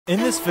In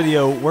this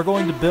video, we're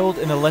going to build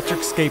an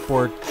electric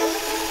skateboard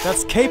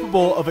that's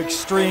capable of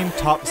extreme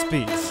top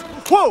speeds.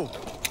 Whoa!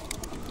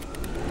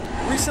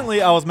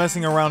 Recently, I was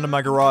messing around in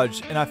my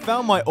garage, and I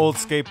found my old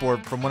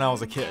skateboard from when I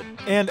was a kid.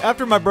 And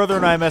after my brother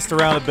and I messed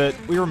around a bit,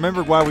 we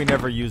remembered why we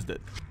never used it.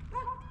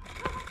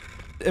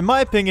 In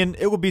my opinion,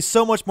 it would be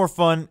so much more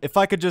fun if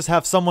I could just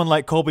have someone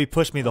like Colby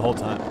push me the whole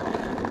time.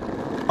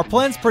 Our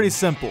plan's pretty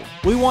simple.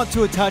 We want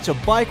to attach a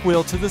bike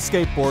wheel to the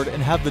skateboard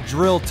and have the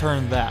drill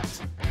turn that.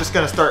 Just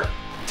gonna start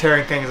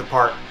tearing things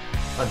apart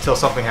until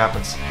something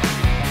happens.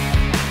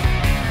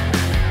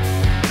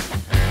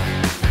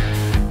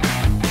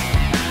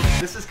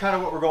 This is kind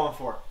of what we're going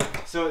for.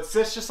 So it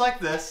sits just like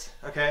this,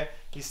 okay?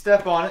 You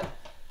step on it,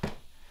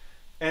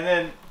 and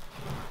then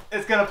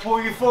it's gonna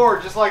pull you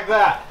forward just like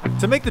that.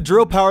 To make the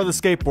drill power the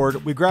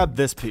skateboard, we grabbed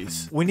this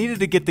piece. We needed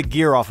to get the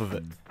gear off of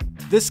it.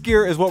 This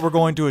gear is what we're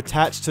going to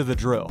attach to the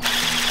drill.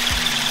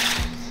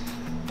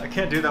 I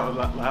can't do that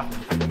without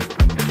laughing.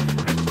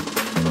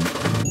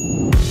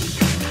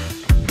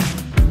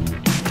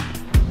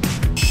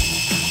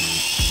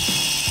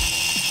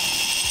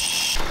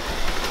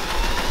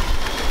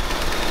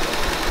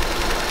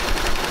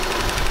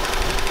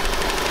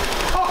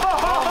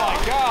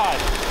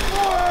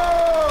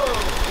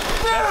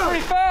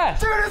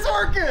 Fast. Dude, it's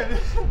working!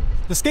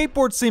 The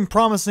skateboard seemed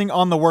promising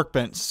on the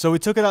workbench, so we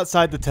took it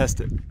outside to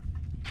test it.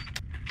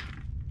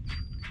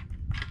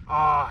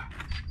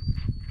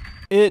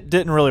 It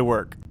didn't really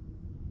work.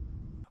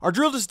 Our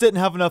drill just didn't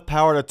have enough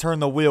power to turn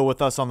the wheel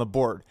with us on the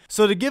board.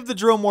 So to give the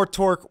drill more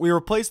torque, we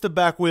replaced the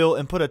back wheel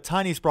and put a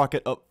tiny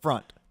sprocket up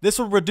front. This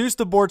will reduce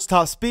the board's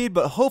top speed,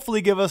 but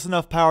hopefully give us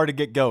enough power to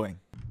get going.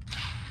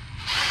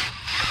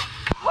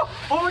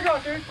 Oh my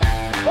god, dude!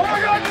 Oh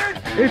my god, dude!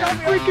 It's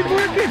freaking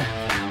working!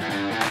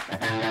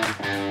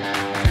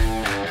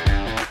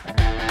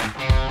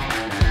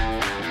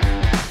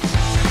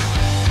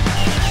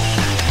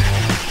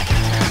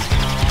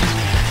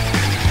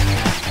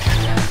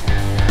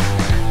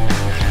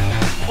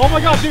 Oh my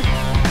god, dude!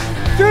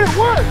 Dude, it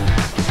worked!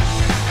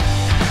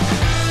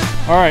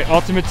 Alright,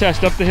 ultimate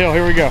test up the hill.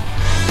 Here we go.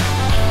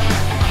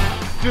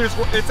 Dude,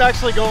 it's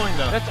actually going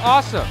though. That's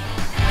awesome.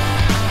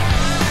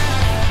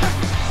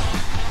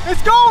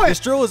 It's going! This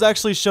drill is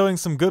actually showing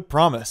some good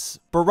promise.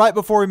 But right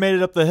before we made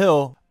it up the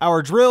hill,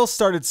 our drill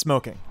started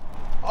smoking.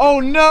 Oh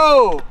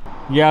no!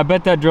 Yeah, I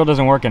bet that drill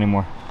doesn't work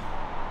anymore.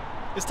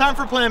 It's time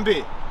for plan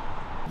B.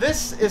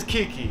 This is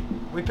Kiki.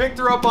 We picked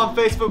her up on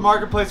Facebook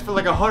Marketplace for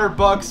like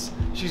 $100.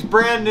 She's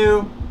brand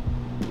new,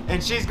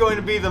 and she's going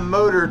to be the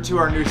motor to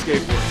our new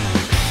skateboard.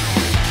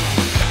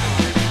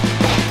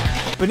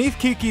 Beneath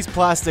Kiki's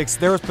plastics,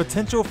 there was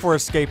potential for a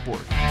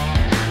skateboard.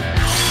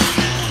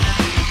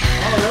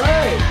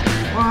 Alright!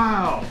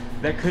 Wow!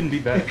 That couldn't be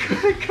better.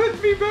 It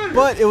couldn't be better.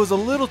 But it was a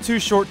little too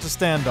short to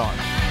stand on.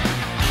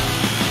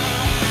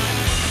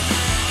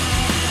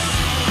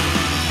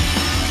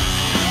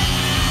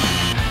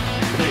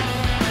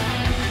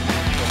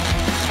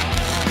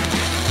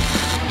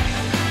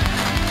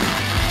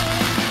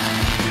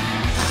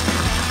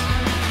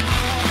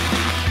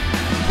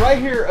 Right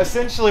here,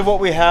 essentially what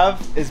we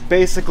have is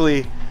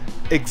basically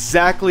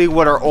exactly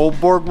what our old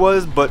board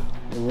was, but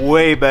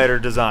way better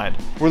designed.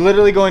 We're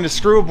literally going to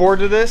screw a board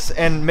to this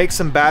and make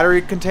some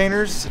battery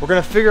containers. We're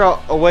gonna figure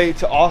out a way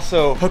to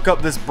also hook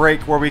up this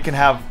brake where we can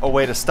have a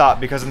way to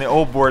stop, because in the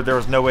old board there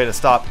was no way to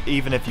stop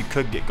even if you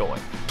could get going.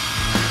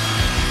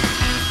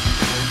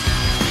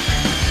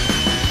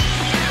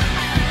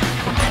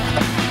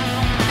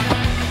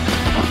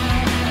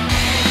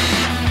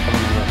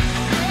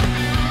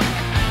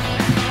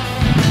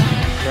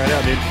 Try it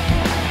out, dude.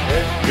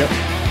 Ready? Yep.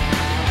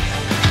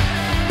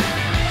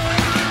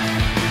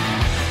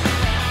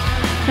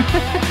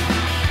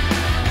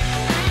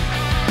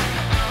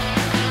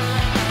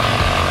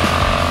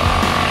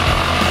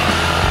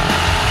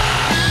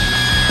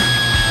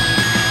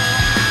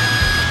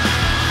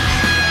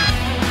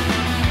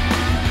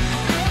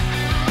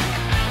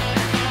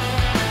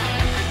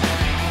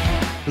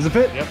 Does it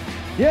fit? Yep.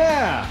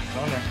 Yeah! It's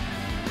on there.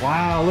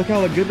 Wow, look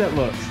how good that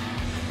looks.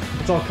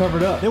 It's all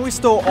covered up. Then we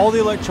stole all the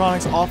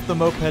electronics off the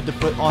moped to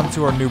put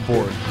onto our new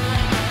board.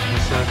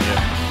 Yeah.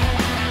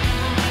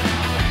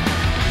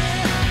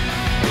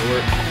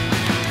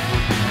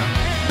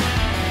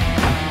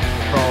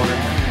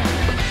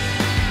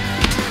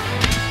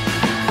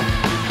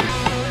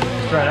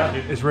 Try it out,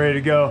 dude. It's ready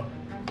to go.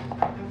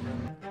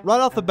 Right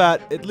off the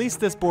bat, at least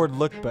this board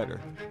looked better.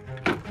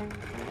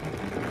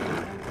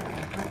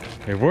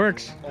 It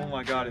works. Oh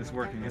my god, it's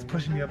working. It's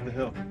pushing me up the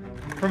hill.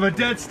 From a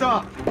dead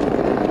stop.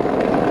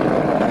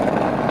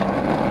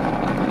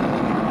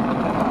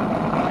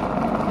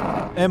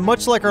 And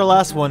much like our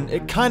last one,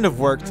 it kind of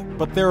worked,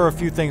 but there are a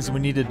few things we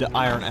needed to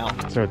iron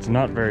out. So it's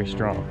not very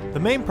strong. The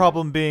main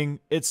problem being,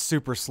 it's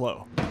super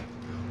slow.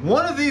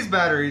 One of these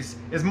batteries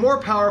is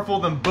more powerful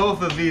than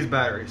both of these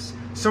batteries.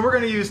 So we're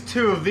gonna use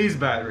two of these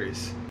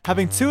batteries.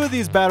 Having two of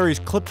these batteries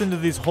clipped into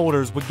these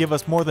holders would give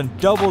us more than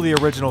double the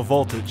original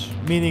voltage,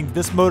 meaning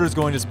this motor is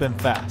going to spin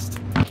fast.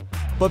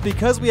 But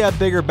because we had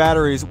bigger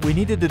batteries, we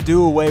needed to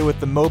do away with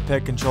the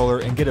moped controller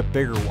and get a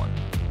bigger one.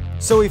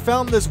 So we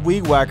found this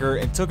weed whacker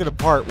and took it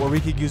apart where we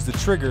could use the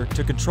trigger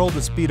to control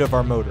the speed of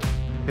our motor.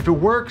 If it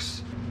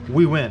works,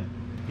 we win.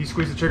 You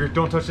squeeze the trigger,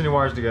 don't touch any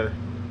wires together.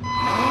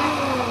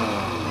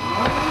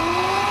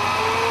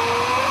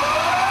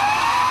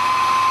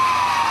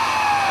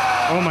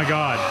 Oh my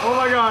god. Oh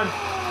my god.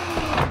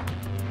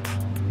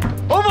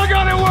 Oh my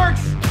god, it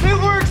works! It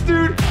works,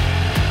 dude!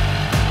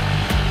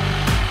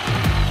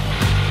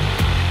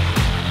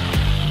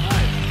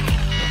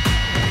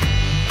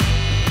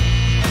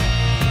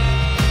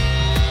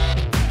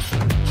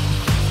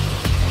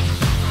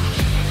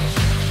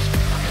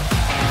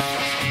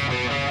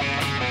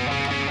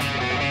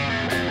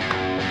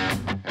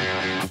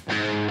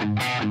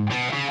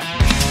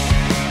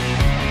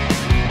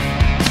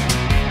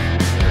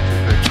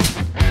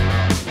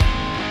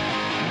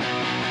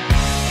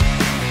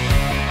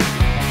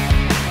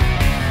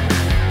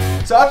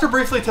 So after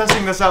briefly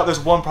testing this out, there's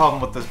one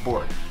problem with this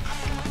board.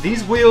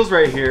 These wheels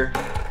right here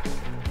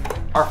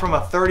are from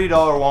a $30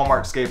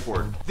 Walmart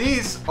skateboard.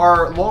 These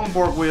are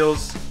longboard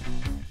wheels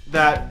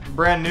that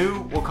brand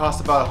new will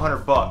cost about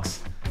 100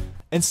 bucks.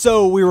 And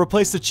so we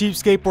replaced the cheap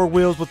skateboard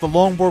wheels with the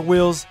longboard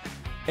wheels,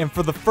 and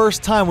for the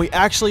first time we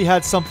actually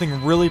had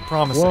something really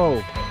promising.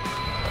 Whoa.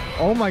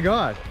 Oh my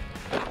god.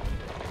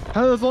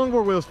 How do those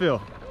longboard wheels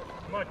feel?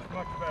 Much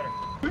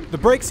better. The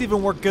brakes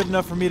even worked good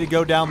enough for me to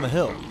go down the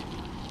hill.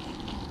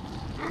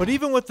 But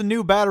even with the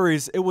new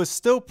batteries, it was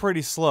still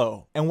pretty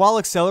slow. And while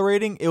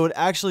accelerating, it would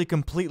actually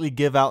completely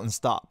give out and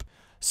stop.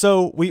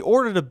 So we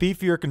ordered a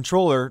beefier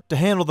controller to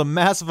handle the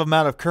massive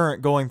amount of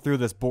current going through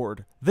this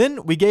board.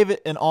 Then we gave it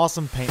an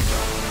awesome paint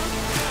job.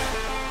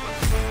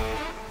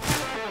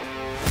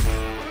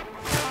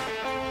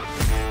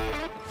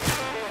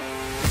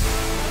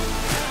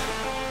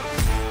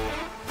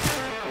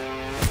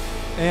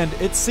 And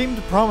it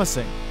seemed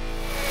promising.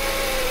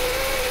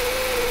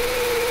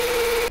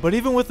 But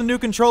even with the new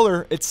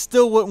controller, it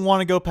still wouldn't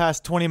want to go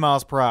past 20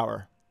 miles per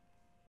hour.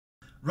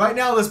 Right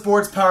now this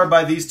board's powered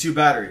by these two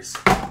batteries.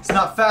 It's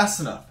not fast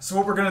enough. So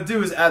what we're gonna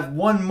do is add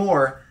one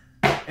more,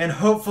 and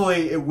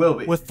hopefully it will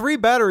be. With 3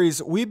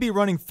 batteries, we'd be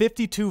running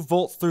 52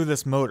 volts through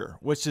this motor,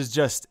 which is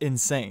just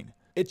insane.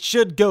 It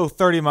should go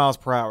 30 miles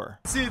per hour.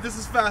 See, this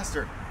is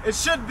faster. It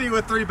should be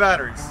with 3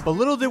 batteries. But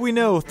little did we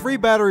know, 3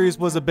 batteries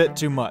was a bit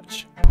too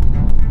much.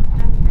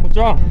 What's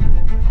wrong?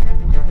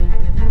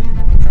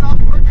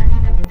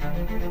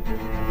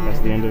 That's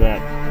the end of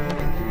that.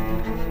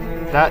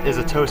 That is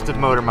a toasted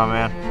motor, my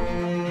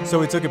man. So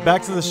we took it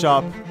back to the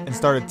shop and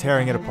started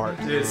tearing it apart.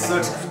 Dude, it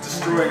sucks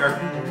destroying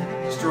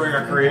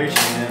our creation,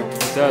 man. It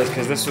does,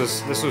 because this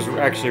was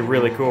actually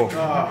really cool.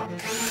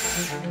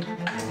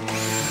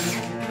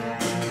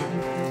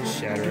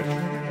 Shatter it.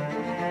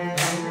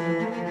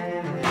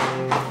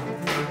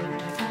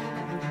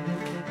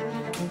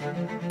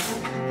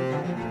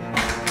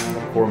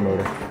 Poor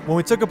motor. When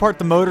we took apart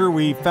the motor,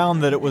 we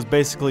found that it was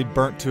basically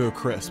burnt to a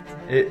crisp.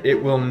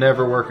 It will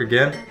never work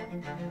again.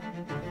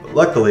 But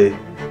luckily,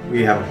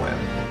 we have a plan.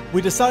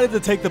 We decided to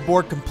take the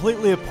board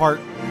completely apart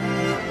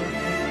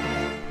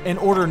and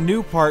order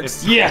new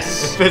parts.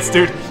 Yes! It fits,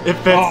 dude. It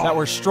fits. That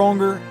were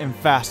stronger and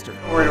faster.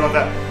 Don't worry about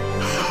that.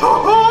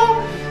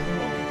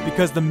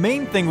 Because the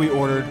main thing we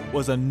ordered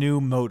was a new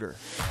motor.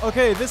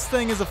 Okay, this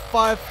thing is a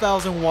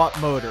 5,000 watt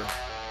motor.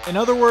 In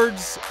other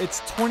words,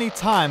 it's 20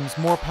 times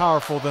more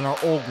powerful than our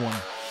old one.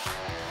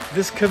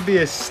 This could be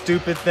a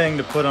stupid thing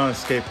to put on a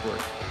skateboard,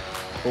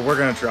 but we're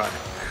gonna try.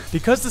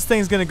 Because this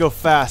thing's gonna go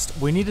fast,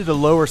 we needed a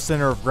lower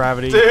center of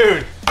gravity.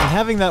 Dude! And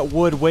having that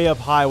wood way up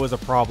high was a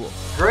problem.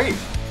 Great.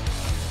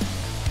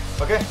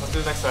 Okay, let's do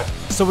it next time.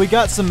 So we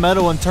got some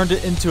metal and turned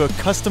it into a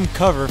custom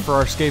cover for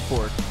our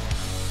skateboard.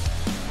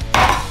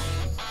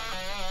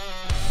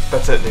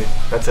 That's it, dude.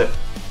 That's it.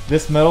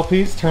 This metal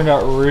piece turned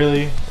out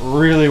really,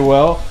 really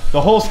well.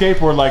 The whole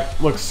skateboard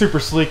looks super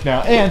sleek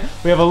now, and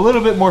we have a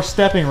little bit more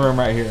stepping room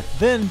right here.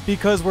 Then,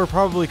 because we're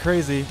probably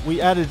crazy,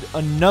 we added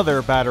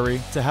another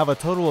battery to have a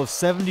total of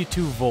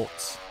 72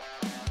 volts.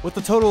 With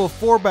a total of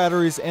 4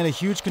 batteries and a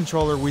huge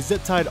controller, we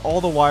zip tied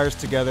all the wires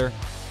together,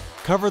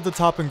 covered the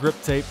top in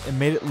grip tape, and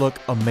made it look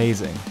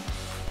amazing.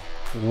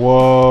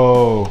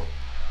 Whoa.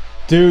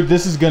 Dude,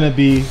 this is gonna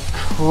be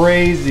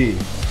crazy.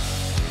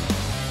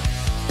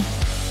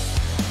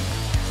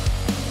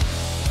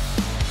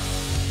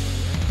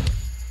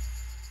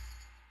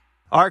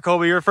 All right,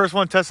 Colby, you're the first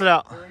one to test it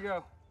out. There we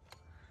go.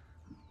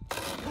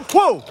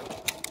 Whoa!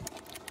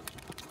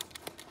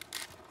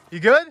 You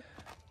good?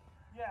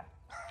 Yeah.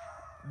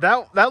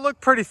 That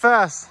looked pretty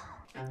fast.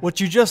 What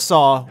you just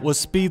saw was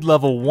speed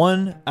level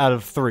 1 out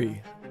of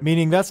 3,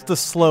 meaning that's the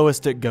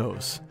slowest it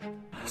goes.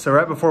 So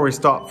right before we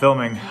stopped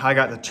filming, I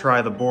got to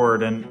try the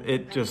board, and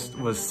it just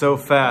was so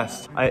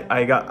fast.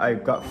 I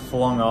got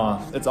flung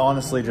off. It's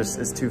honestly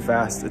it's too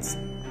fast. It's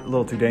a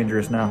little too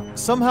dangerous now.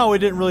 Somehow we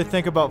didn't really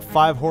think about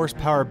 5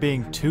 horsepower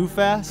being too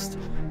fast,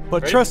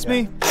 but trust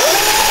me,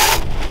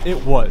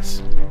 it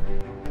was.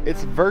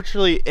 It's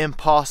virtually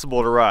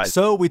impossible to ride.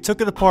 So we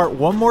took it apart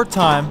one more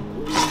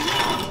time.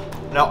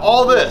 Now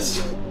all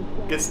this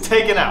gets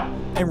taken out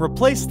and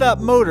replace that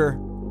motor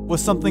with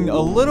something a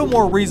little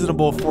more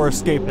reasonable for a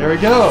skateboard. There we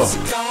go.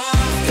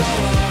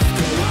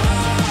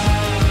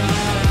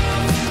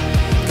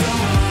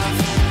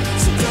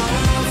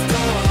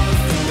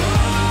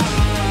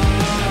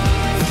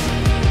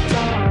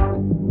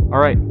 All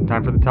right,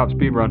 time for the top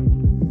speed run.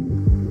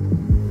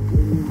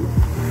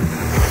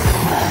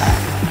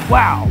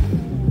 Wow.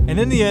 And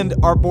in the end,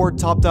 our board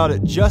topped out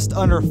at just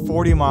under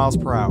 40 miles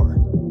per hour.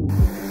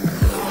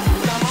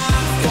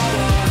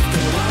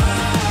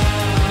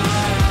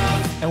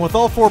 And with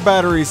all 4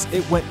 batteries,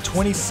 it went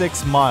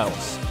 26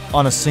 miles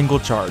on a single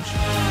charge.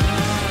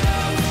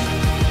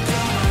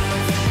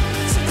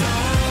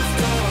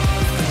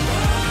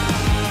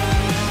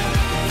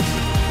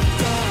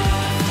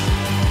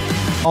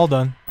 All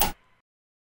done.